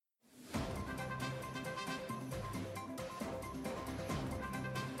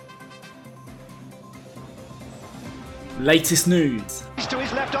latest news. To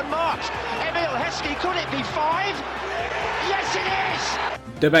his left unmarked. Emil Heskey, could it be 5? Yes, it is!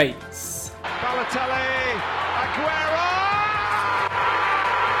 Debates. Balotelli, Aguero!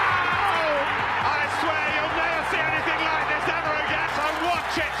 I swear you'll never see anything like this ever again, so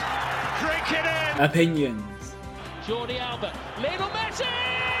watch it, drink it in! Opinions. Jordi Alba, Lionel Messi!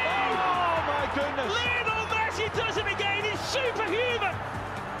 Oh my goodness! Lionel Messi does it again, he's superhuman!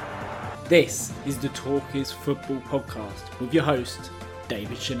 This is the Talk is Football podcast with your host,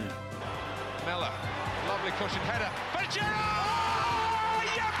 David Chanel. Mella, lovely cushion header, but Gerrard! Oh,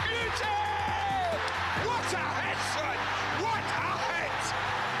 you beauty! What a head, son! What a head!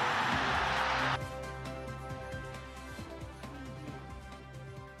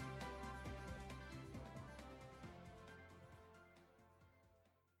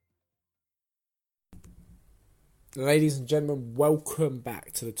 Ladies and gentlemen, welcome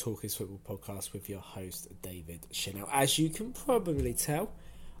back to the Talk is Football podcast with your host, David Chanel. As you can probably tell,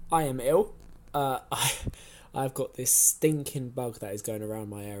 I am ill. I've got this stinking bug that is going around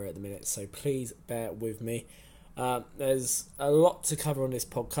my area at the minute, so please bear with me. There's a lot to cover on this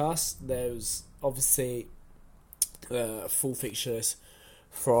podcast. There's obviously full fixture list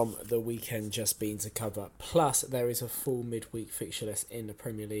from the weekend just been to cover. Plus, there is a full midweek fixture list in the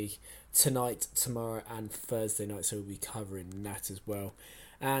Premier League tonight, tomorrow and Thursday night, so we'll be covering that as well.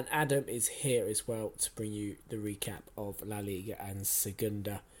 And Adam is here as well to bring you the recap of La Liga and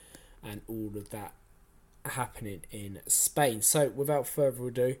Segunda and all of that happening in Spain. So, without further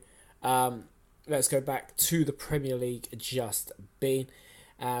ado, let's go back to the Premier League just been.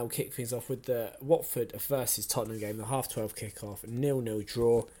 We'll kick things off with the Watford versus Tottenham game, the half-12 kickoff, 0-0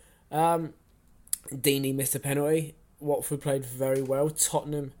 draw. Deeney missed a penalty. Watford played very well.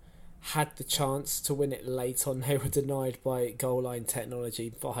 Tottenham had the chance to win it late on. They were denied by goal line technology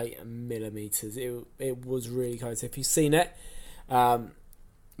by millimetres. It was really close. If you've seen it,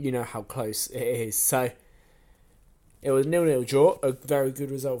 you know how close it is. So, it was 0-0 draw, a very good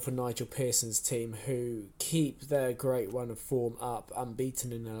result for Nigel Pearson's team, who keep their great run of form up,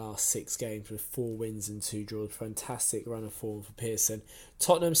 unbeaten in their last 6 games with 4 wins and 2 draws. Fantastic run of form for Pearson.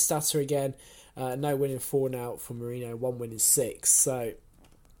 Tottenham stutter again, no winning 4 now for Mourinho, 1 winning 6. So,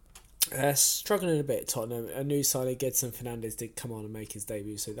 struggling a bit, Tottenham. A new signing, Gedson Fernandes, did come on and make his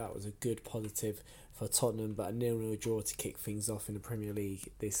debut, so that was a good positive for Tottenham, but a 0-0 draw to kick things off in the Premier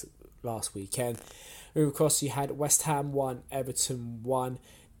League this last weekend. Moving across, you had West Ham 1, Everton 1.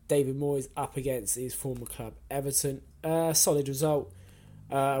 David Moyes up against his former club Everton. Solid result,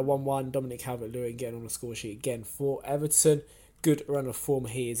 1-1. Dominic Calvert-Lewin getting on the score sheet again for Everton. Good run of form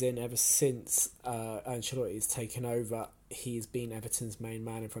he is in ever since Ancelotti has taken over. He's been Everton's main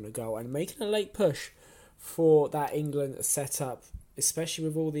man in front of goal and making a late push for that England setup, especially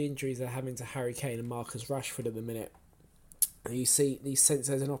with all the injuries they're having to Harry Kane and Marcus Rashford at the minute. You see, he sense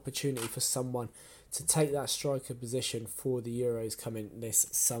there's an opportunity for someone to take that striker position for the Euros coming this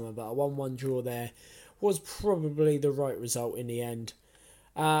summer. But a 1-1 draw there was probably the right result in the end.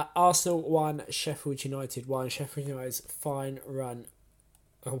 Arsenal 1, Sheffield United 1. Sheffield United's fine run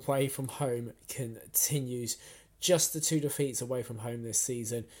away from home continues. Just the 2 defeats away from home this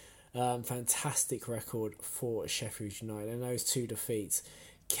season. Fantastic record for Sheffield United. And those 2 defeats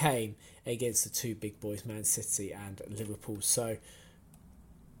came against the 2 big boys, Man City and Liverpool. So,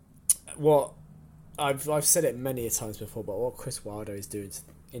 what I've said it many a times before, but what Chris Wilder is doing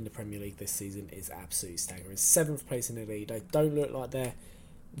in the Premier League this season is absolutely staggering. 7th place in the league. They don't look like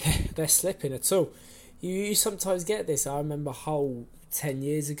they're slipping at all. You sometimes get this. I remember Hull 10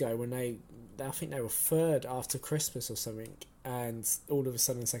 years ago when I think they were 3rd after Christmas or something, and all of a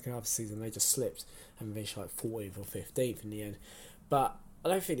sudden, the second half of the season, they just slipped and finished like 14th or 15th in the end. But I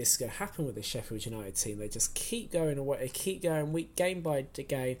don't think this is going to happen with the Sheffield United team. They just keep going away. They keep going week game by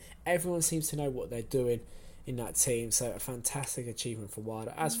game. Everyone seems to know what they're doing in that team. So a fantastic achievement for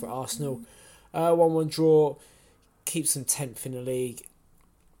Wilder. As for Arsenal, 1-1 draw keeps them 10th in the league.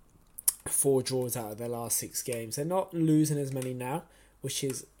 4 draws out of their last 6 games. They're not losing as many now, which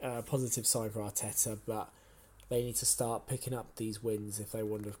is a positive sign for Arteta. But they need to start picking up these wins if they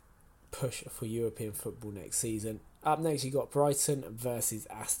want to push for European football next season. Up next, you got Brighton versus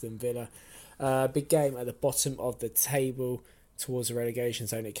Aston Villa. Big game at the bottom of the table towards the relegation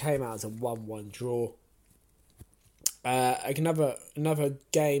zone. It came out as a 1-1 draw. Another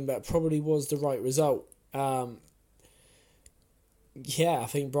game that probably was the right result. I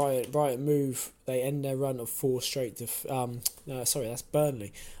think Brighton move. They end their run of 4 straight. That's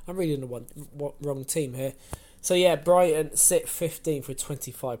Burnley. I'm reading the wrong team here. So yeah, Brighton sit 15th with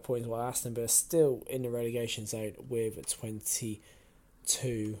 25 points, while Aston Villa still in the relegation zone with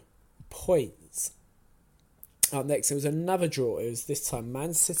 22 points. Up next, it was another draw. It was this time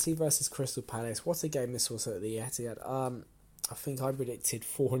Man City versus Crystal Palace. What a game this was at the Etihad. I think I predicted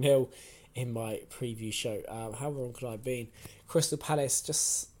 4-0 in my preview show. How wrong could I have been? Crystal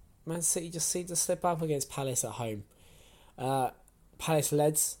Palace, Man City just seemed to slip up against Palace at home. Palace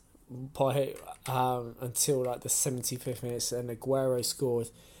led by until like the 75th minute, and Aguero scored.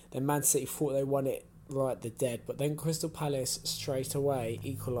 Then Man City thought they won it right at the dead, but then Crystal Palace straight away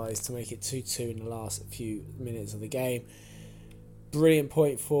equalised to make it 2-2 in the last few minutes of the game. Brilliant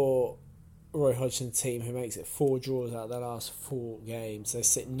point for Roy Hodgson's team, who makes it 4 draws out of their last 4 games. They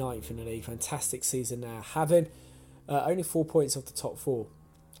sit 9th in the league. Fantastic season now, having only 4 points off the top 4.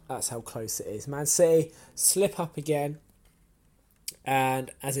 That's how close it is. Man City slip up again,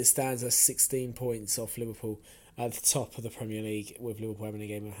 and as it stands, are 16 points off Liverpool at the top of the Premier League, with Liverpool having a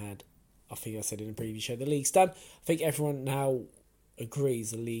game in hand. I think I said in the previous show, the league's done. I think everyone now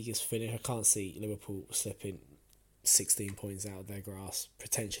agrees the league is finished. I can't see Liverpool slipping 16 points out of their grasp,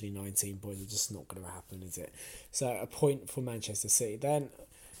 potentially 19 points. It's just not going to happen, is it? So a point for Manchester City. Then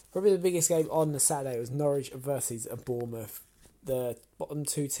probably the biggest game on the Saturday was Norwich versus Bournemouth. The bottom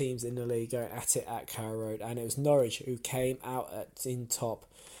 2 teams in the league going at it at Carrow Road, and it was Norwich who came out in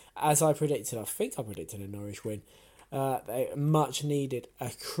top. As I predicted, I think I predicted a Norwich win. They much needed a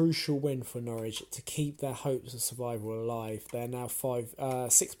crucial win for Norwich to keep their hopes of survival alive. They're now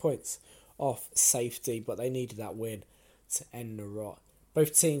 6 points off safety, but they needed that win to end the rot.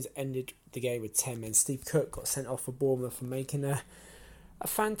 Both teams ended the game with 10 men. Steve Cook got sent off for Bournemouth for making a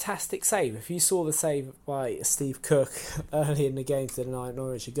fantastic save. If you saw the save by Steve Cook early in the game to deny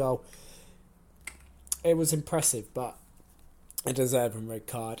Norwich a goal, it was impressive, but a deserving red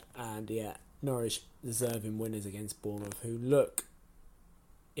card. And yeah, Norwich deserving winners against Bournemouth, who look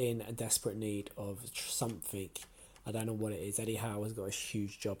in a desperate need of something. I don't know what it is. Eddie Howe has got a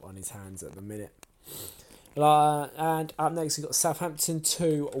huge job on his hands at the minute. And up next we've got Southampton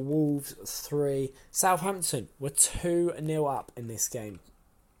 2, Wolves 3. Southampton were 2-0 up in this game.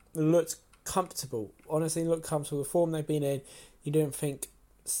 Looked comfortable. Honestly, looked comfortable. The form they've been in, you didn't think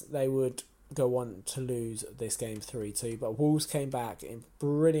they would go on to lose this game 3-2. But Wolves came back in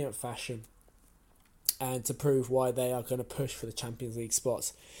brilliant fashion, and to prove why they are going to push for the Champions League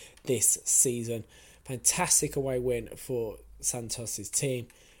spots this season. Fantastic away win for Santos' team.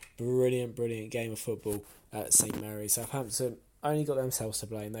 Brilliant game of football at St Mary's. Southampton only got themselves to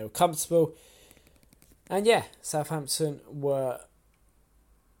blame. They were comfortable. And yeah, Southampton were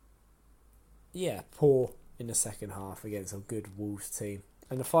poor in the second half against a good Wolves team.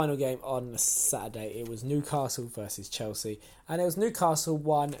 And the final game on Saturday, it was Newcastle versus Chelsea. And it was Newcastle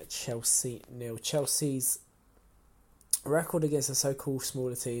 1, Chelsea 0. Chelsea's record against the so-called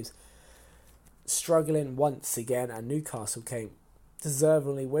smaller teams struggling once again, and Newcastle came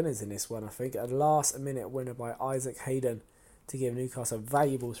deservingly winners in this one, I think. A last-minute winner by Isaac Hayden to give Newcastle a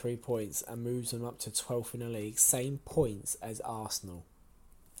valuable 3 points and moves them up to 12th in the league. Same points as Arsenal.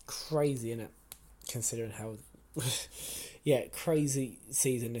 Crazy, innit? Considering how... crazy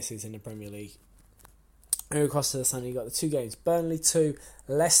season this is in the Premier League. And across to the Sunday, you got the 2 games. Burnley 2,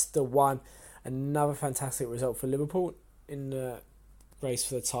 Leicester 1. Another fantastic result for Liverpool in the race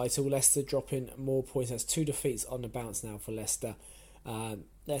for the title. Leicester dropping more points. That's 2 defeats on the bounce now for Leicester.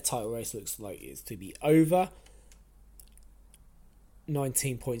 Their title race looks like it's to be over.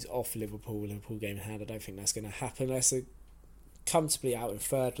 19 points off Liverpool. Liverpool game in hand. I don't think that's going to happen. Leicester comfortably out in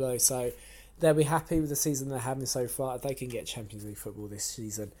 3rd though, so they'll be happy with the season they're having so far. If they can get Champions League football this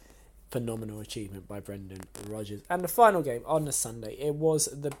season, phenomenal achievement by Brendan Rodgers. And the final game on the Sunday, it was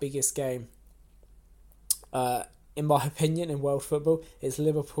the biggest game, in my opinion, in world football. It's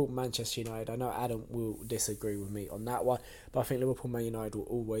Liverpool-Manchester United. I know Adam will disagree with me on that one, but I think Liverpool-Man United will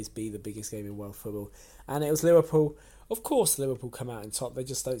always be the biggest game in world football. And it was Liverpool. Of course, Liverpool come out in top. They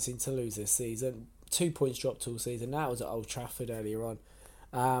just don't seem to lose this season. 2 points dropped all season. That was at Old Trafford earlier on.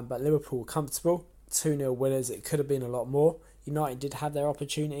 But Liverpool were comfortable. 2-0 winners. It could have been a lot more. United did have their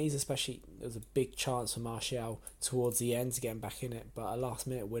opportunities, especially there was a big chance for Martial towards the end to get him back in it, but a last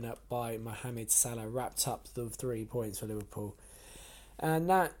minute winner by Mohamed Salah wrapped up the 3 points for Liverpool. And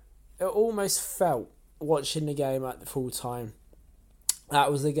that, it almost felt, watching the game at the full time,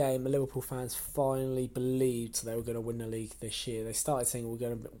 that was the game the Liverpool fans finally believed they were going to win the league this year. They started saying,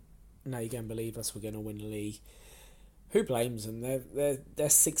 now you're going to believe us, we're going to win the league. Who blames them? They're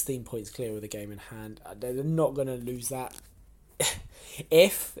 16 points clear with the game in hand. They're not going to lose that.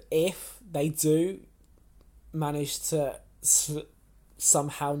 If they do manage to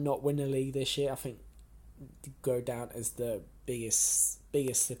somehow not win the league this year, I think go down as the biggest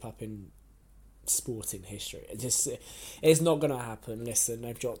slip up in sporting history. It's not going to happen. Listen,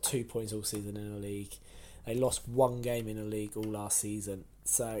 they've dropped 2 points all season in the league. They lost one game in the league all last season,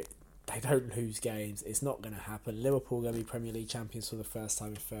 so they don't lose games. It's not going to happen. Liverpool are going to be Premier League champions for the first time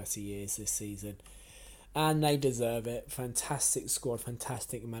in 30 years this season. And they deserve it. Fantastic squad,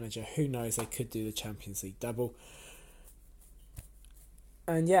 fantastic manager. Who knows, they could do the Champions League double.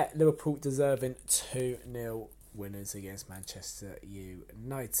 And yeah, Liverpool deserving 2-0 winners against Manchester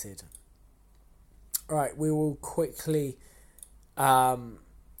United. Alright, we will quickly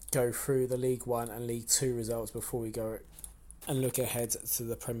go through the League 1 and League 2 results before we go and look ahead to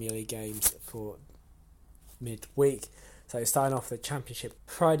the Premier League games for midweek. So starting off the Championship,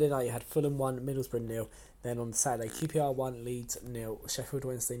 Friday night you had Fulham 1, Middlesbrough 0. Then on Saturday, QPR 1, Leeds 0, Sheffield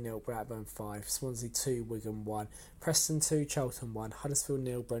Wednesday 0, Blackburn 5, Swansea 2, Wigan 1, Preston 2, Charlton 1, Huddersfield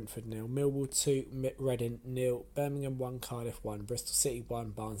 0, Brentford 0, Millwall 2, Reading 0, Birmingham 1, Cardiff 1, Bristol City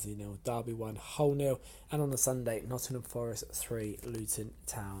 1, Barnsley 0, Derby 1, Hull 0, and on the Sunday, Nottingham Forest 3, Luton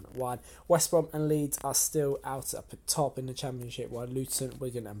Town 1. West Brom and Leeds are still out at the top in the Championship, while Luton,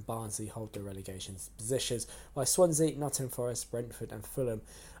 Wigan and Barnsley hold their relegation positions, while Swansea, Nottingham Forest, Brentford and Fulham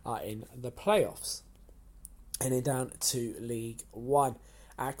are in the playoffs. Heading down to League 1.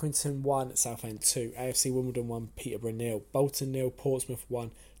 Accrington 1, Southend 2, AFC Wimbledon 1, Peterborough 0, Bolton 0, Portsmouth 1,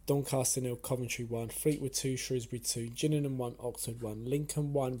 Doncaster 0, Coventry 1, Fleetwood 2, Shrewsbury 2, Gillingham 1, Oxford 1,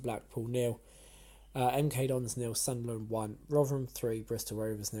 Lincoln 1, Blackpool 0, MK Dons 0, Sunderland 1, Rotherham 3, Bristol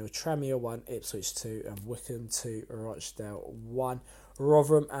Rovers 0, Tranmere 1, Ipswich 2 and Wycombe 2, Rochdale 1.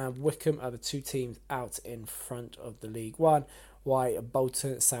 Rotherham and Wycombe are the two teams out in front of the League 1, while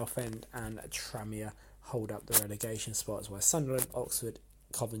Bolton, Southend and Tranmere hold up the relegation spots, where Sunderland, Oxford,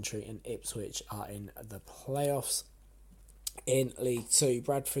 Coventry and Ipswich are in the playoffs. In League 2,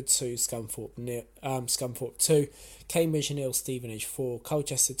 Bradford 2, Scunthorpe 2, Cambridge 0, Stevenage 4,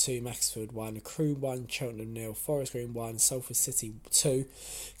 Colchester 2, Macclesfield 1, Crewe 1, Cheltenham 0, Forest Green 1, Salford City 2.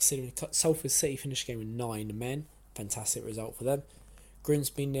 Considering Salford City finished the game with 9 men, fantastic result for them.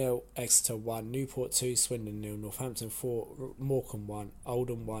 Grimsby 0, Exeter 1, Newport 2, Swindon 0, Northampton 4, Morecambe 1,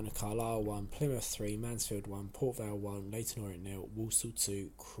 Oldham 1, Carlisle 1, Plymouth 3, Mansfield 1, Port Vale 1, Leyton Orient 0, Walsall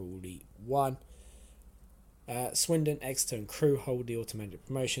 2, Crawley 1. Swindon, Exeter and Crewe hold the automatic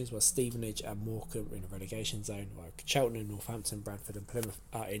promotions, while Stevenage and Morecambe are in the relegation zone, while Cheltenham, Northampton, Bradford and Plymouth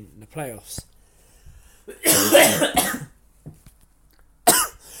are in the playoffs.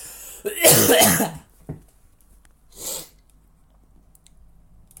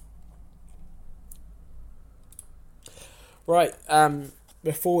 Right,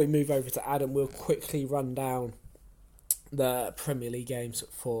 before we move over to Adam, we'll quickly run down the Premier League games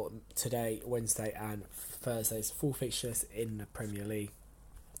for today, Wednesday and Thursday's full fixtures in the Premier League.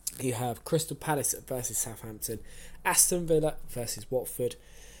 You have Crystal Palace versus Southampton, Aston Villa versus Watford,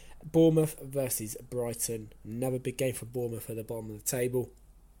 Bournemouth versus Brighton, another big game for Bournemouth at the bottom of the table,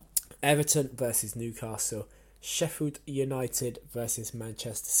 Everton versus Newcastle, Sheffield United versus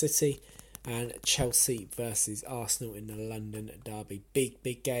Manchester City, and Chelsea versus Arsenal in the London derby.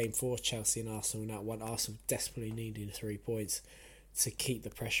 Big game for Chelsea and Arsenal in that one. Arsenal desperately needing 3 points to keep the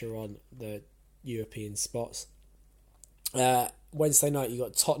pressure on the European spots. Wednesday night you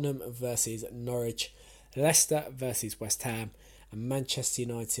got Tottenham versus Norwich, Leicester versus West Ham, and Manchester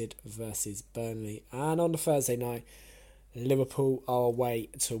United versus Burnley. And on the Thursday night, Liverpool are away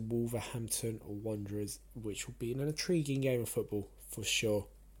to Wolverhampton Wanderers, which will be an intriguing game of football for sure.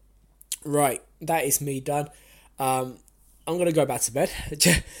 Right, that is me done. I'm going to go back to bed.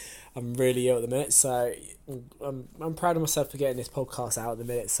 I'm really ill at the minute, so I'm proud of myself for getting this podcast out at the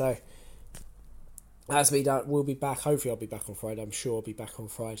minute. So that's me done. We'll be back. Hopefully I'll be back on Friday. I'm sure I'll be back on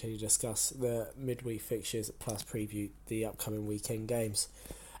Friday to discuss the midweek fixtures plus preview the upcoming weekend games.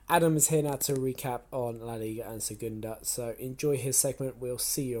 Adam is here now to recap on La Liga and Segunda, so enjoy his segment. We'll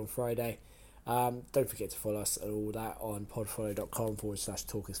see you on Friday. Don't forget to follow us and all that on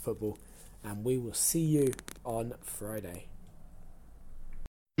podfollow.com/talkisfootball, and we will see you on Friday.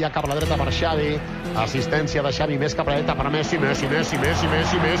 Cap a la dreta per Xavi, assistència de Xavi, més cap a la dreta per Messi, Messi, immens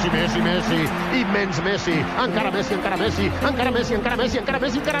Messi, encara Messi, encara Messi, encara Messi, encara Messi, encara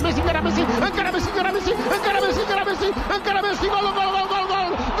Messi, encara Messi, encara Messi, encara Messi, encara Messi, encara Messi, encara Messi, encara Messi, gol, gol, gol, gol, gol,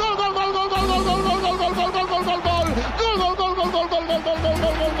 gol, gol, gol, gol, gol, gol, gol, gol, gol, gol, gol, gol, gol, gol,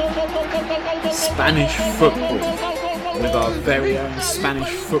 Spanish football with our very own Spanish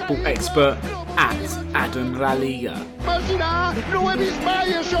football expert at Adam La Liga. No ho he vist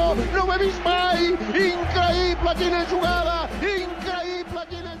mai això, no ho he vist mai, increïble quina jugada, increïble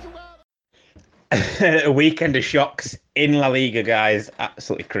quina jugada. A weekend of shocks in La Liga, guys,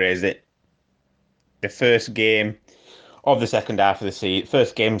 absolutely crazy. The first game of the second half of the season,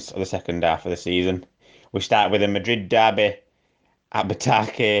 first games of the second half of the season. We start with a Madrid derby at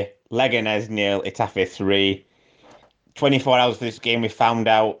Butaque, Leganés 0, Itafe 3. 24 hours for this game, we found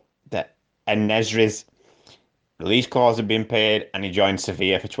out that En-Nesyri's release clause had been paid and he joined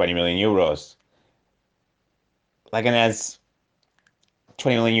Sevilla for 20 million euros. Leganés,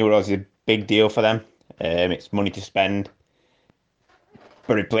 20 million euros is a big deal for them. It's money to spend.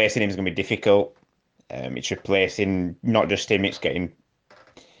 But replacing him is going to be difficult. It's replacing not just him, it's getting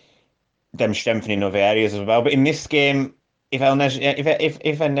them strengthening other areas as well. But in this game, if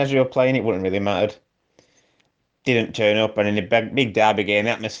En-Nesyri were playing, it wouldn't really matter. Didn't turn up, and in the big derby game,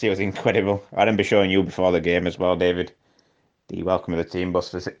 the atmosphere was incredible. I remember showing you before the game as well, David. The welcome of the team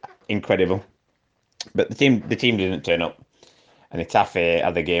bus was incredible. But the team didn't turn up, and Itafe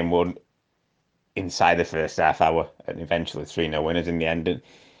had the game won inside the first half hour, and eventually 3-0 winners in the end. And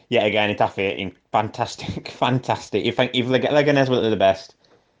yet again, Itafe in fantastic. If Leganés were the best,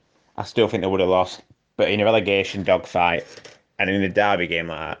 I still think they would have lost. But in a relegation dogfight and in a derby game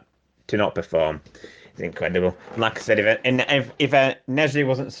like that, to not perform is incredible. And like I said, if En-Nesyri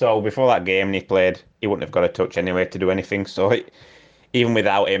wasn't sold before that game and he played, he wouldn't have got a touch anyway to do anything. So even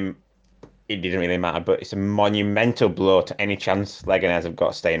without him, it didn't really matter. But it's a monumental blow to any chance Leganés have got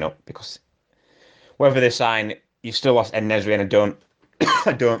of staying up, because whether they sign, you still lost En-Nesyri, and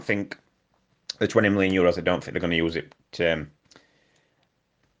I don't think the 20 million euros. I don't think they're going to use it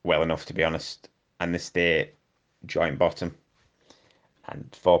well enough, to be honest. And they stay joint bottom,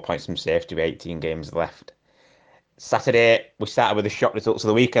 and 4 points from safety with 18 games left. Saturday, we started with the shock results of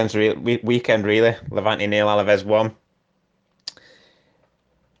the weekend. Really, Levante 0, Alaves 1.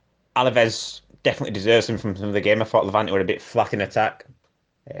 Alaves definitely deserves them from some of the game. I thought Levante were a bit flat in attack.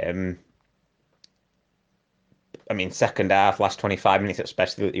 Second half, last 25 minutes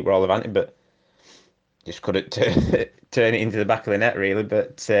especially, it were all Levante, but just couldn't turn it into the back of the net, really.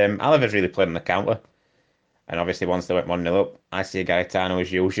 But Alaves really played on the counter. And obviously, once they went 1-0 up, I see Gaetano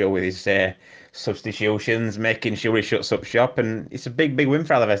as usual with his substitutions, making sure he shuts up shop. And it's a big, big win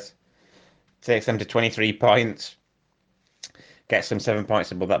for Alaves. Takes them to 23 points. Gets them 7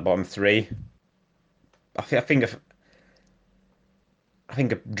 points above that bottom three. I think a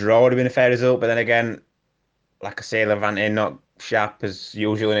draw would have been a fair result. But then again, like I say, Levante not sharp as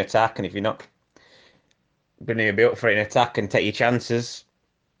usual in attack. And if you're not going to be up for it in attack and take your chances,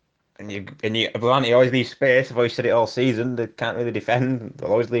 and Levante always leave space. I've always said it all season. They can't really defend.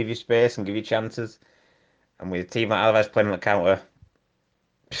 They'll always leave you space and give you chances. And with a team like Alaves playing on the counter,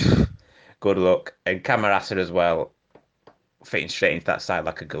 good luck. And Camarasa as well, fitting straight into that side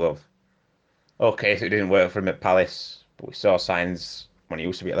like a glove. Okay, so it didn't work for him at Palace, but we saw signs when he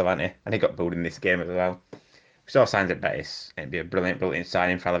used to be at Levante, and he got booed in this game as well. We saw signs at Betis. It'd be a brilliant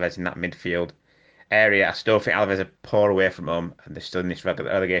signing for Alaves in that midfield area. I still think Alaves are poor away from home, and they're still in this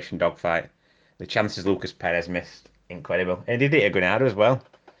relegation dogfight. The chances Lucas Perez missed, incredible. And he did it at Granada as well.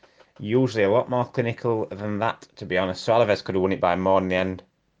 Usually a lot more clinical than that, to be honest. So Alaves could have won it by more in the end,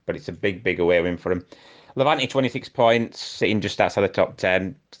 but it's a big, big away win for him. Levante 26 points, sitting just outside the top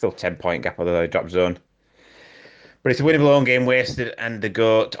 10. Still 10-point gap, although they drop zone. But it's a winnable home game wasted, and they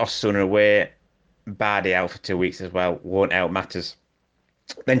go to Osasuna away. Bardi out for 2 weeks as well. Won't help matters.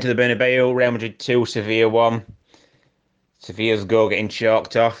 Then to the Bernabeu, Real Madrid 2, Sevilla 1. Sevilla's goal getting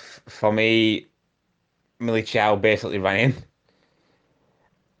chalked off. For me, Militao basically ran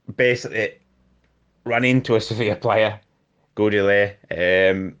into a Sevilla player. Good delay.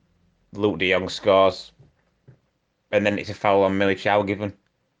 Luke de Jong scores. And then it's a foul on Militao given.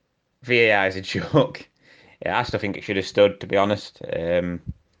 VAR is a joke. Yeah, I still think it should have stood, to be honest.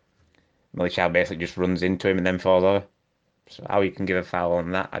 Militao basically just runs into him and then falls over. So how you can give a foul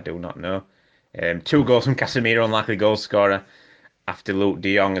on that, I do not know. 2 goals from Casemiro, unlikely goal scorer. After Luke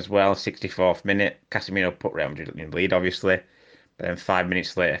de Jong as well, 64th minute. Casemiro put Real Madrid in the lead, obviously. But then 5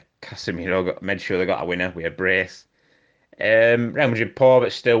 minutes later, Casemiro made sure they got a winner with a brace. Real Madrid poor,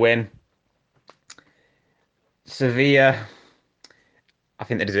 but still win. Sevilla, I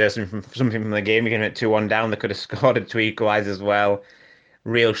think they deserve something from the game. You're going to 2-1 down. They could have scored to equalise as well.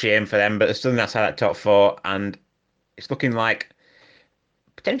 Real shame for them, but they're still outside that top 4, and it's looking like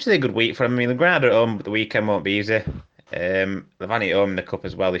potentially a good week for them. The Granada at home, but the weekend won't be easy. Levante at home in the cup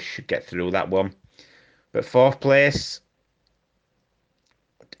as well. They should get through that one. But 4th place,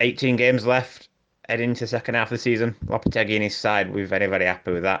 18 games left, heading into the second half of the season. Lopetegui and his side, we're very, very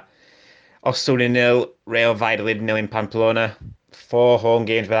happy with that. Osasuna 0, Real Valladolid 0 in Pamplona. 4 home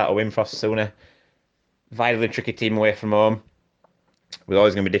games without a win for Osasuna. Valladolid, tricky team away from home. It's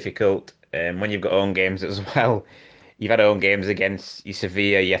always going to be difficult. When you've got home games as well, you've had home games against your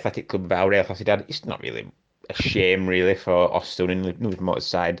Sevilla, your Athletic Club Bilbao, Real Sociedad. It's not really a shame, really, for Osasuna and Nuno Motta's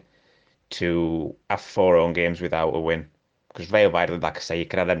side to have 4 home games without a win. because Real Valladolid, like I say, you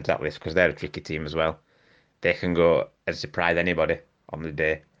can add them to that list because they're a tricky team as well. They can go and surprise anybody on the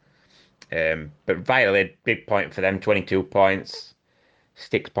day. But Valladolid, big point for them, 22 points,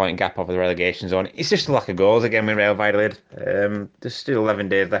 6-point gap over the relegation zone. It's just a lack of goals again with Real Valladolid. There's still 11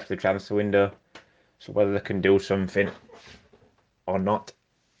 days left of the transfer window, so whether they can do something or not,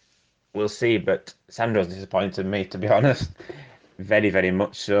 we'll see. But Sandro's disappointed me, to be honest, very, very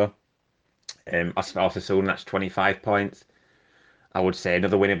much so. Osasuna, that's 25 points. I would say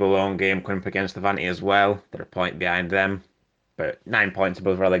another winnable home game coming up against Levante as well. They're a point behind them, but 9 points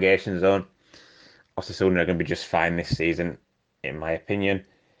above relegation zone. Osasuna are going to be just fine this season, in my opinion.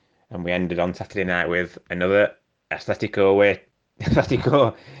 And we ended on Saturday night with another Atletico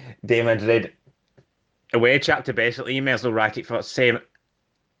de Madrid away chapter. Basically, emails will write it for same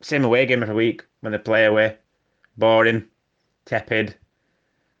away game every week when they play away. Boring, tepid,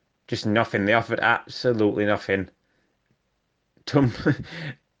 just nothing. They offered absolutely nothing.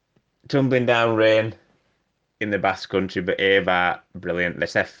 Tumbling down rain in the Basque Country, but Eibar, brilliant.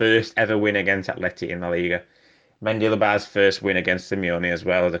 That's their first ever win against Atleti in La Liga. Mendilibar's first win against Simeone as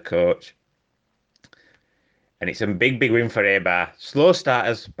well as a coach. And it's a big, big win for Eibar. Slow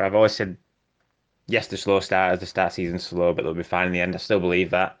starters, but I've always said, yes, the slow starters, the start season's slow, but they'll be fine in the end. I still believe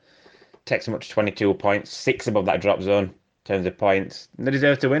that. Takes them up to 22 points, 6 above that drop zone in terms of points. And they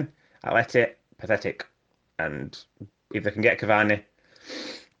deserve to win. Atleti, pathetic. And if they can get Cavani,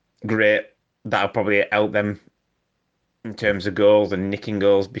 great. That'll probably help them in terms of goals and nicking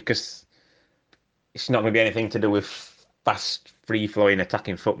goals, because it's not going to be anything to do with fast, free-flowing,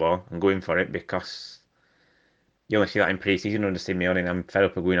 attacking football and going for it, because you only see that in pre-season under Simeone, and I'm fed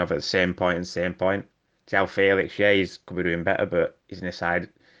up of going off at the same point. João Felix, yeah, he could be doing better, but he's in a side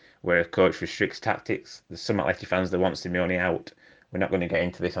where a coach restricts tactics. There's some Atleti fans that want Simeone out. We're not going to get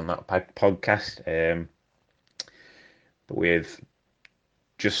into this on that podcast. But with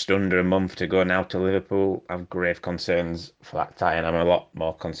just under a month to go now to Liverpool, I have grave concerns for that tie, and I'm a lot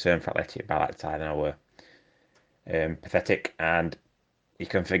more concerned for Atleti about that tie than I were. Pathetic, and you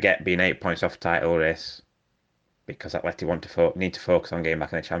can forget being 8 points off title race, because Atleti need to focus on getting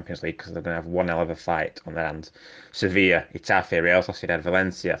back in the Champions League, because they're going to have one hell of a fight on their hands. Sevilla, Getafe, Real Sociedad,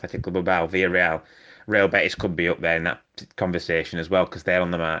 Valencia, Athletic Club Bilbao, Villarreal, Real Betis could be up there in that conversation as well, because they're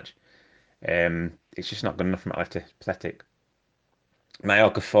on the march. It's just not good enough from Atleti. Pathetic.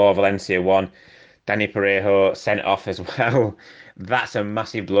 Mallorca 4, Valencia 1. Dani Parejo sent off as well. That's a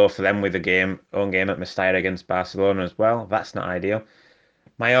massive blow for them with the own game at Mestalla against Barcelona as well. That's not ideal.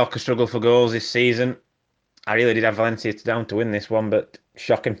 Mallorca struggle for goals this season. I really did have Valencia down to win this one, but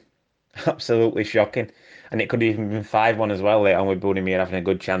shocking. Absolutely shocking. And it could have even been 5-1 as well later on, with Budimir having a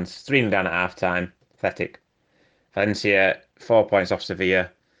good chance. 3-0 down at half-time. Pathetic. Valencia, 4 points off Sevilla.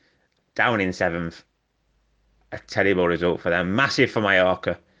 Down in 7th. A terrible result for them. Massive for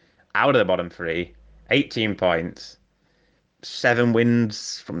Mallorca. Out of the bottom 3. 18 points. 7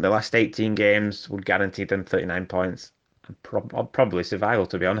 wins from the last 18 games would guarantee them 39 points. And probably survival,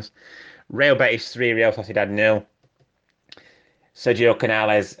 to be honest. Real Betis 3, Real Sociedad 0. Sergio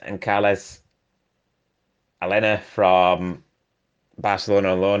Canales and Carles Alena from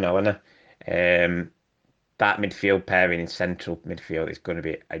Barcelona alone. That midfield pairing in central midfield is going to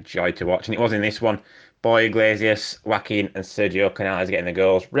be a joy to watch. And it was in this one. Boy Iglesias, Joaquin and Sergio Canales getting the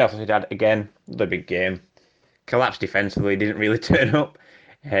goals. Real Sociedad, again, the big game. Collapsed defensively, didn't really turn up.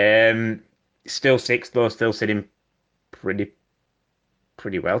 Still 6th though, still sitting pretty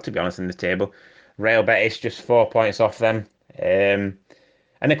well, to be honest, in the table. Real Betis just 4 points off them. And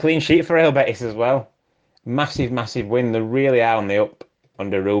a clean sheet for Real Betis as well. Massive, massive win. They really are on the up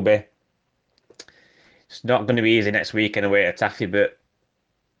under Rubi. It's not going to be easy next week away at Taffy, but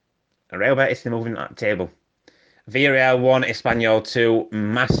Real Betis, they're moving that table. Villarreal 1, Espanyol 2.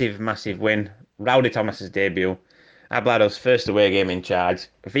 Massive, massive win. Rowdy Thomas's debut. Hablado's first away game in charge.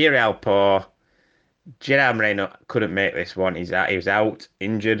 Villarreal poor. Gerard Moreno couldn't make this one. He was out,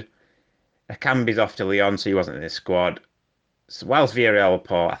 injured. Akambi's off to Lyon, so he wasn't in the squad. So whilst Villarreal were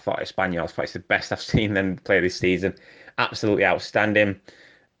poor, I thought Espanyol, it's the best I've seen them play this season. Absolutely outstanding.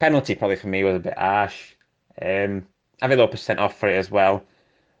 Penalty probably for me was a bit harsh. Avi Lopez sent off for it as well.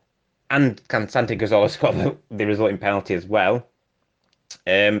 And Santi Cazorla got the resulting penalty as well.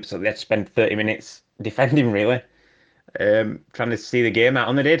 So they had to spend 30 minutes defending, really. Trying to see the game out,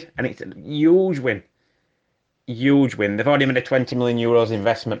 and they did. And it's a huge win. Huge win. They've already made a €20 million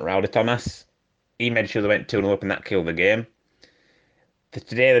investment, Rowdy Thomas. He made sure they went 2-0 up and that killed the game.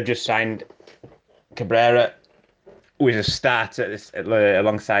 Today they've just signed Cabrera, who is a starter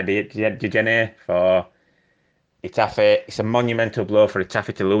alongside Diegene for Getafe. It's a monumental blow for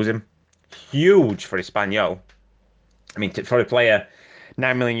Getafe to lose him. Huge for Espanyol. I mean, for a player,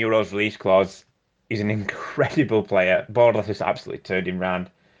 €9 million release clause. He's an incredible player. Bordeaux just absolutely turned him round.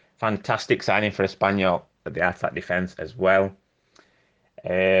 Fantastic signing for Espanyol at the attack defence as well.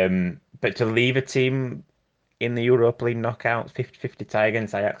 But to leave a team in the Europa League knockouts, 50-50 tie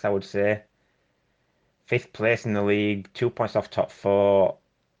against Ajax, I would say. 5th place in the league, 2 points off top 4.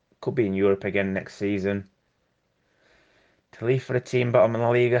 Could be in Europe again next season. To leave for a team bottom in La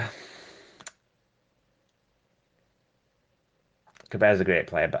Liga. Caber's a great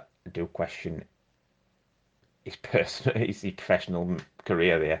player, but I do question his professional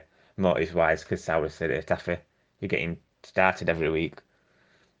career there, motives wise, because Sauer said it, Taffy, you're getting started every week.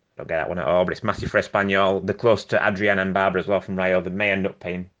 Don't get that one at all, but it's massive for Espanyol. They're close to Adrian and Barbara as well from Rayo. They may end up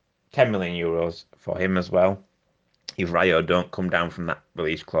paying €10 million for him as well. If Rayo don't come down from that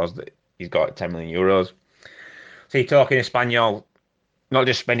release clause that he's got €10 million. So you're talking Espanyol, not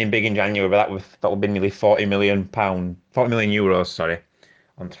just spending big in January, but that will be nearly €40 million, sorry,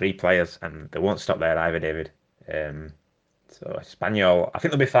 on 3 players, and they won't stop there either, David. So Espanyol, I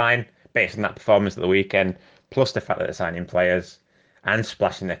think they'll be fine based on that performance at the weekend, plus the fact that they're signing players and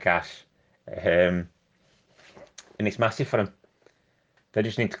splashing the cash. And it's massive for them. They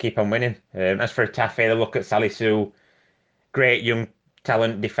just need to keep on winning. As for Tafe, they look at Salisu, great young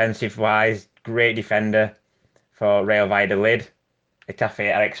talent defensive-wise, great defender for Real Valladolid.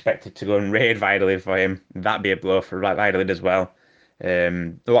 Itafe are expected to go and raid Valladolid for him. That'd be a blow for Valladolid as well.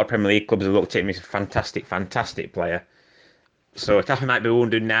 A lot of Premier League clubs have looked at him. He's a fantastic, fantastic player. So Itafe might be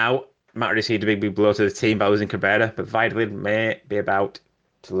wounded now. Might receive a big blow to the team by losing Cabrera, but Valladolid may be about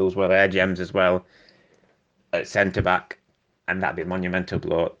to lose one of their gems as well at centre-back, and that'd be a monumental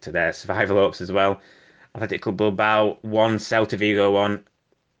blow to their survival hopes as well. Athletic Club Bilbao 1, Celta Vigo 1.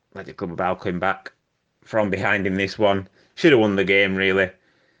 Athletic Club Bilbao coming back from behind in this one. Should have won the game, really.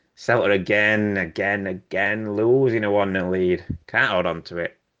 Celta again, losing a 1-0 lead. Can't hold on to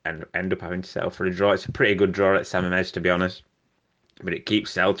it and end up having to settle for a draw. It's a pretty good draw at San Mamés, to be honest. But it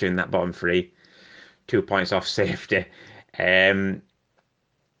keeps Celta in that bottom 3. 2 points off safety. Athletic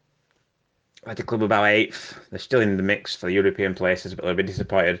Club about 8th. They're still in the mix for the European places, but they're a bit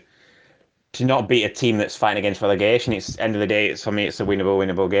disappointed to not beat a team that's fighting against relegation. It's end of the day, for me, it's a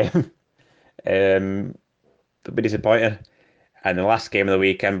winnable game. They'll be disappointed. And the last game of the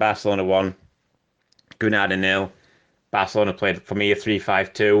weekend, Barcelona 1, Granada 0. Barcelona played, for me, a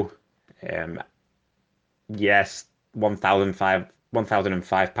 3-5-2. Yes,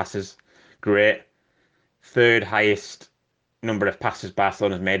 1,005 passes. Great. 3rd highest number of passes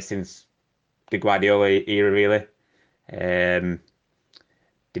Barcelona's made since the Guardiola era, really.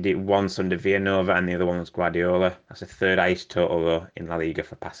 Did it once under Villanova and the other one was Guardiola. That's the 3rd highest total, though, in La Liga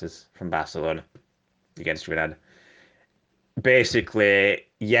for passes from Barcelona against Granada. Basically,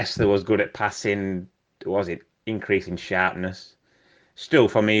 yes, there was good at passing. Was it increasing sharpness? Still,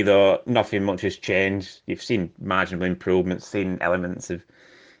 for me, though, nothing much has changed. You've seen marginal improvements, seen elements of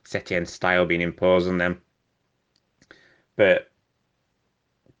Setien's style being imposed on them. But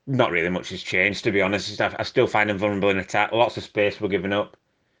not really much has changed, to be honest. I still find them vulnerable in attack. Lots of space were given up.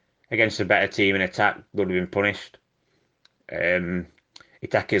 Against a better team in attack, would have been punished.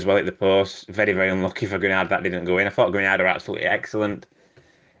 Itake as well at the post. Very, very unlucky for Granada that didn't go in. I thought Granada were absolutely excellent.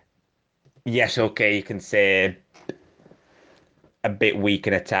 Yes, okay, you can say a bit weak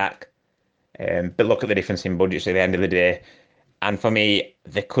in attack. But look at the difference in budgets at the end of the day. And for me,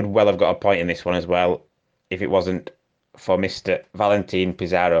 they could well have got a point in this one as well if it wasn't for Mr. Valentin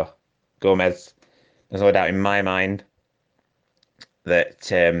Pizarro Gomez. There's no doubt in my mind that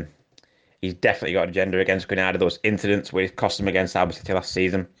he's definitely got an agenda against Granada. Those incidents where he cost them against Albacete last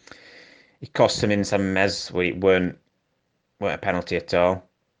season. He cost them in San Mamés where it weren't a penalty at all.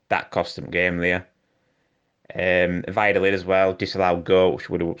 That cost them game there. Valladolid as well, disallowed goal, which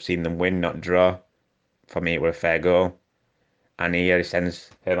would have seen them win, not draw. For me, it were a fair goal. And he sends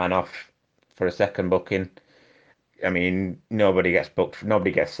Herman off for a second booking. I mean, nobody gets booked.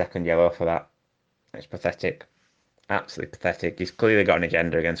 Nobody gets second yellow for that. It's pathetic. Absolutely pathetic. He's clearly got an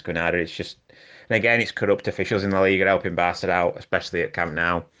agenda against Granada. It's just, and again, it's corrupt officials in the league are helping Barca out, especially at Camp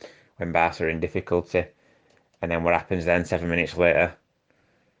Nou when Barca are in difficulty. And then what happens then? 7 minutes later,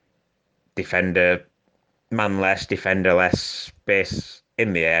 man less, defender less, space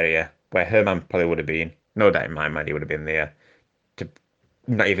in the area where Herman probably would have been. No doubt in my mind he would have been there to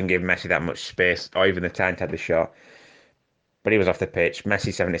not even give Messi that much space or even the time to have the shot. But he was off the pitch.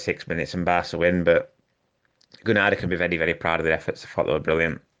 Messi 76 minutes and Barca win, but Granada can be very, very proud of their efforts. I thought they were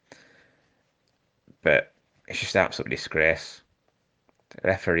brilliant. But it's just an absolute disgrace. The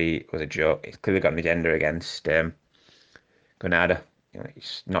referee was a joke. He's clearly got an agenda against Granada. You know,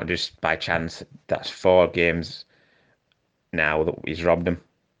 it's not just by chance. That's 4 games now that he's robbed them.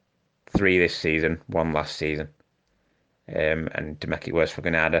 3 this season, 1 last season. And to make it worse for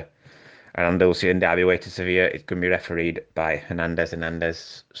Granada, an Andalusian derby away to Sevilla is going to be refereed by Hernandez.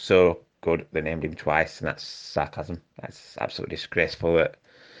 Hernandez, so good they named him twice, and that's sarcasm. That's absolutely disgraceful.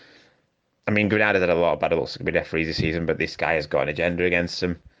 I mean, Granada's had a lot of bad looks to be referees this season, but this guy has got an agenda against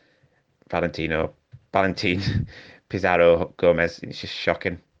them. Valentin, Pizarro, Gomez, it's just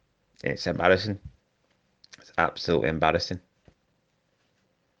shocking. It's embarrassing. It's absolutely embarrassing.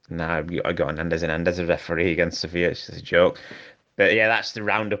 Now I got Hernandez as a referee against Sevilla. It's just a joke. But yeah, that's the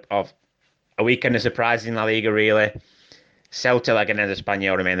roundup of a weekend of surprises in La Liga, really. Celta, Leganés,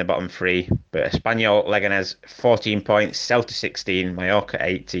 Espanyol remain the bottom 3. But Espanyol, Leganés, 14 points. Celta, 16. Mallorca,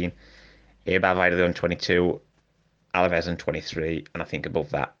 18. Eibar Valladolid on 22. Alaves on 23. And I think above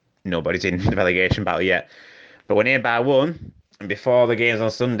that, nobody's in the relegation battle yet. But when Eibar won, and before the games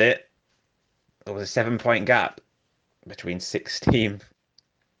on Sunday, there was a 7-point gap between 16th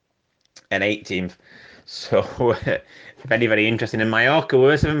and 18th. So, very, very interesting. And Mallorca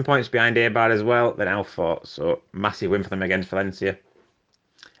were 7 points behind Eibar as well. They're now 4. So, massive win for them against Valencia.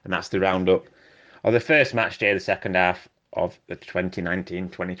 And that's the roundup of the first match day of the second half of the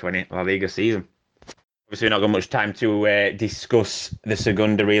 2019-2020 La Liga season. Obviously, we've not got much time to discuss the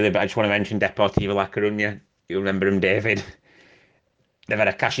Segunda, really, but I just want to mention Deportivo La Coruña. You'll remember them, David. They've had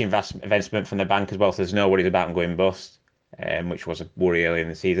a cash investment from the bank as well, so there's no worries about them going bust, which was a worry early in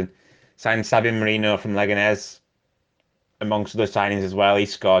the season. Signed Sabin Merino from Leganés, amongst other signings as well. He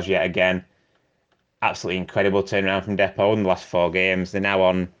scores yet again. Absolutely incredible turnaround from Depot in the last 4 games. They're now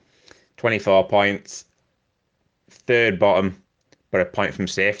on 24 points, 3rd bottom, but a point from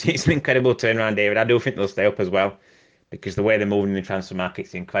safety. It's an incredible turnaround, David. I do think they'll stay up as well, because the way they're moving in the transfer market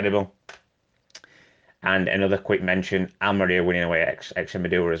is incredible. And another quick mention, Almeria winning away at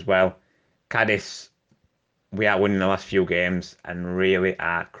Extremadura as well. Cadiz, we are winning the last few games and really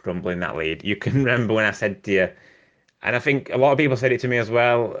are crumbling that lead. You can remember when I said to you, and I think a lot of people said it to me as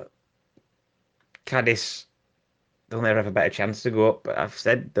well, Cadiz, they'll never have a better chance to go up, but I've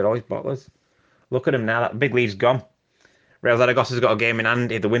said they're always bottlers. Look at them now, that big lead's gone. Real Zaragoza's got a game in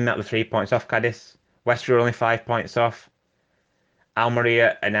hand. If they win that, they're 3 points off Cadiz. Westra are only 5 points off.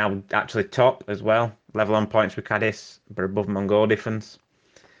 Almeria are now actually top as well, level on points with Cadiz, but above them on goal difference.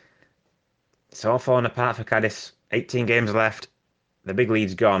 It's all falling apart for Cadiz. 18 games left, the big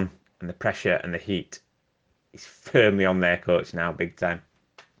lead's gone, and the pressure and the heat is firmly on their coach now, big time.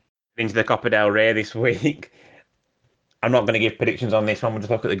 Into the Copa del Rey this week. I'm not going to give predictions on this one, we'll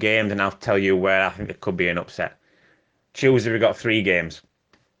just look at the games and I'll tell you where I think there could be an upset. Tuesday, we've got 3 games.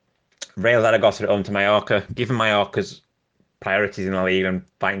 Real Zaragoza at home to Mallorca. Given Mallorca's priorities in the league and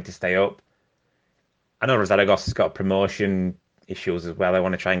fighting to stay up, I know Zaragoza's got promotion issues as well. They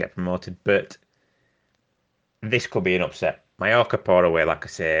want to try and get promoted, but this could be an upset. Mallorca pour away, like I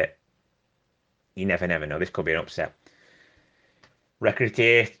say. You never know. This could be an upset.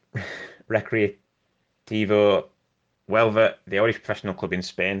 Recreativo Huelva, the oldest professional club in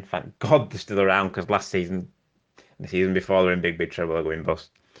Spain. Thank God they're still around, because last season, the season before, they're in big trouble. They're going bust.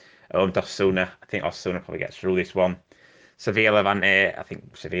 Home to Osasuna. I think Osasuna probably gets through this one. Sevilla Levante. I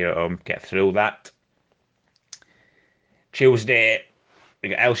think Sevilla at home get through that. Tuesday, we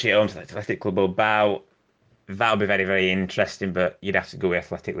got Elche at home to Athletic Club Bilbao. That'll be very, very interesting, but you'd have to go with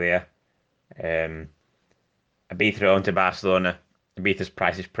Athletic there. Ibiza at home to Barcelona. Ibiza's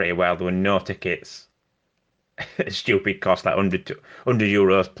price is pretty well. There were no tickets. Stupid cost, like 100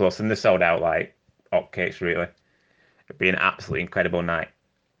 euros plus, and they're sold out like hotcakes, really. It'd be an absolutely incredible night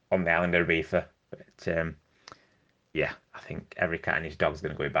on the island of Ibiza. But yeah, I think every cat and his dog's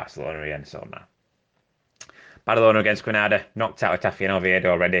going to go with Barcelona again, so now. Badalona against Granada, knocked out Letafe and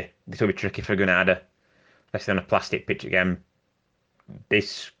Oviedo already. This will be tricky for Granada, especially on a plastic pitch again.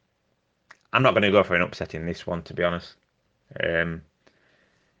 I'm not going to go for an upset in this one, to be honest. I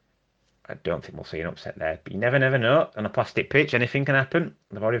don't think we'll see an upset there, but you never know. On a plastic pitch, anything can happen.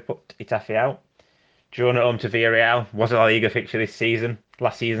 They've already put Letafe out. Girona at home to Villarreal. Was a La Liga fixture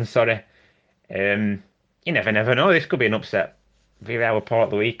last season, sorry. You never know. This could be an upset. Villarreal were poor at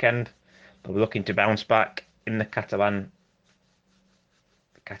the weekend. They'll be looking to bounce back in the Catalan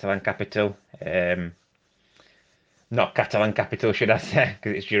capital. Not Catalan capital, should I say,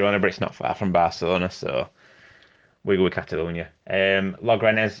 because it's Girona, but it's not far from Barcelona, so we go with Catalonia.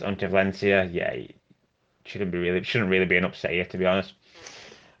 Logroñés onto Valencia. Yeah, shouldn't really be an upset here, to be honest.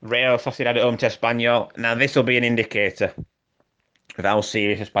 Real Sociedad at home to Espanyol. Now, this will be an indicator of how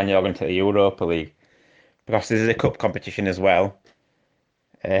serious Espanyol are going to the Europa League, because this is a cup competition as well.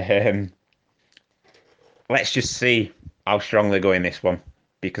 Let's just see how strong they go in this one,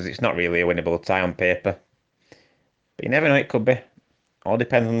 because it's not really a winnable tie on paper. But you never know, it could be. All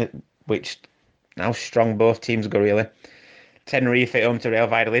depends on how strong both teams go, really. Tenerife at home to Real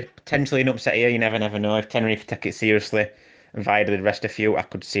Valladolid. Potentially an upset here, you never know. If Tenerife take it seriously and Valladolid rest a few, I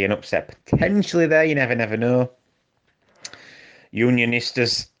could see an upset potentially there, you never know.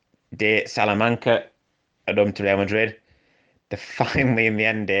 Unionistas de Salamanca at home to Real Madrid. They finally, in the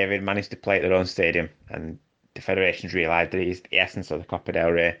end, David, managed to play at their own stadium, and the federation's realised that it is the essence of the Copa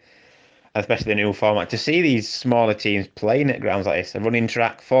del Rey, especially the new format. To see these smaller teams playing at grounds like this, a running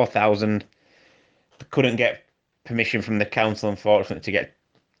track, 4,000, they couldn't get permission from the council, unfortunately, to get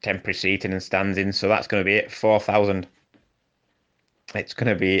temporary seating and stands in, so that's going to be it, 4,000. It's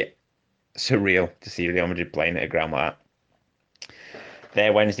going to be surreal to see Real Madrid playing at a ground like that.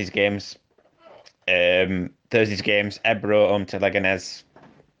 Their Wednesday's games. Thursday's games, Ebro home to Leganés.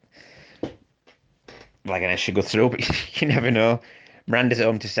 Leganés should go through, but you never know. Miranda's at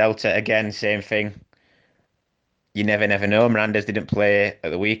home to Celta, again, same thing. You never know. Miranda's didn't play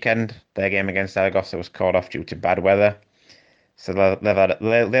at the weekend. Their game against Zaragoza was called off due to bad weather. So they'll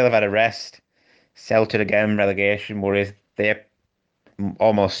have had a rest. Celta again, relegation worries. They're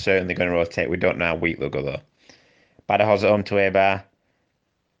almost certainly going to rotate. We don't know how weak they'll go though. Badajoz at home to Eibar.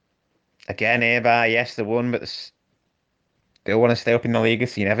 Again, Eibar, yes, they won, but they want to stay up in the Liga,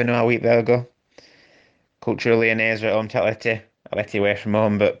 so you never know how weak they'll go. Cultural Leonesa at home to Atleti. Atleti away from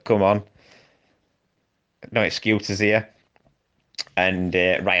home, but come on. No excuses here. And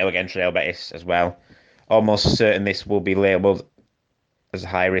Rayo against Real Betis as well. Almost certain this will be labelled as a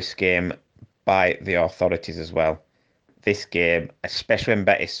high-risk game by the authorities as well. This game, especially when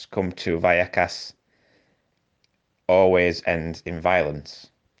Betis come to Vallecas, always ends in violence.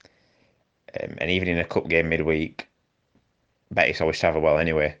 And even in a cup game midweek, Betis always travel well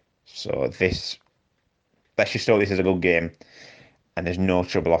anyway. So let's just hope this is a good game and there's no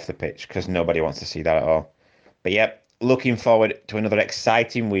trouble off the pitch, because nobody wants to see that at all. But yeah, looking forward to another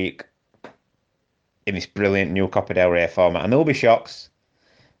exciting week in this brilliant new Copa del Rey format. And there will be shocks.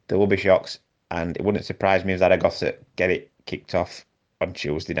 And it wouldn't surprise me if Zaragoza get it kicked off on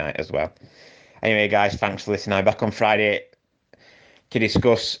Tuesday night as well. Anyway, guys, thanks for listening. I'm back on Friday to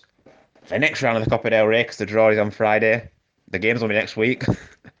discuss the next round of the Copa del Rey, because the draw is on Friday. The game's will be next week.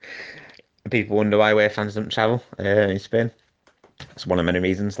 People wonder why away fans don't travel in Spain. It's one of many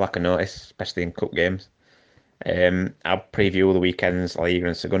reasons, lack of notice, especially in cup games. I'll preview the weekend's La Liga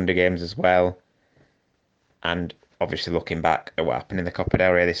and Segunda games as well. And obviously looking back at what happened in the Copa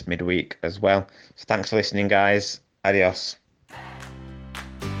del Rey this midweek as well. So thanks for listening, guys. Adios.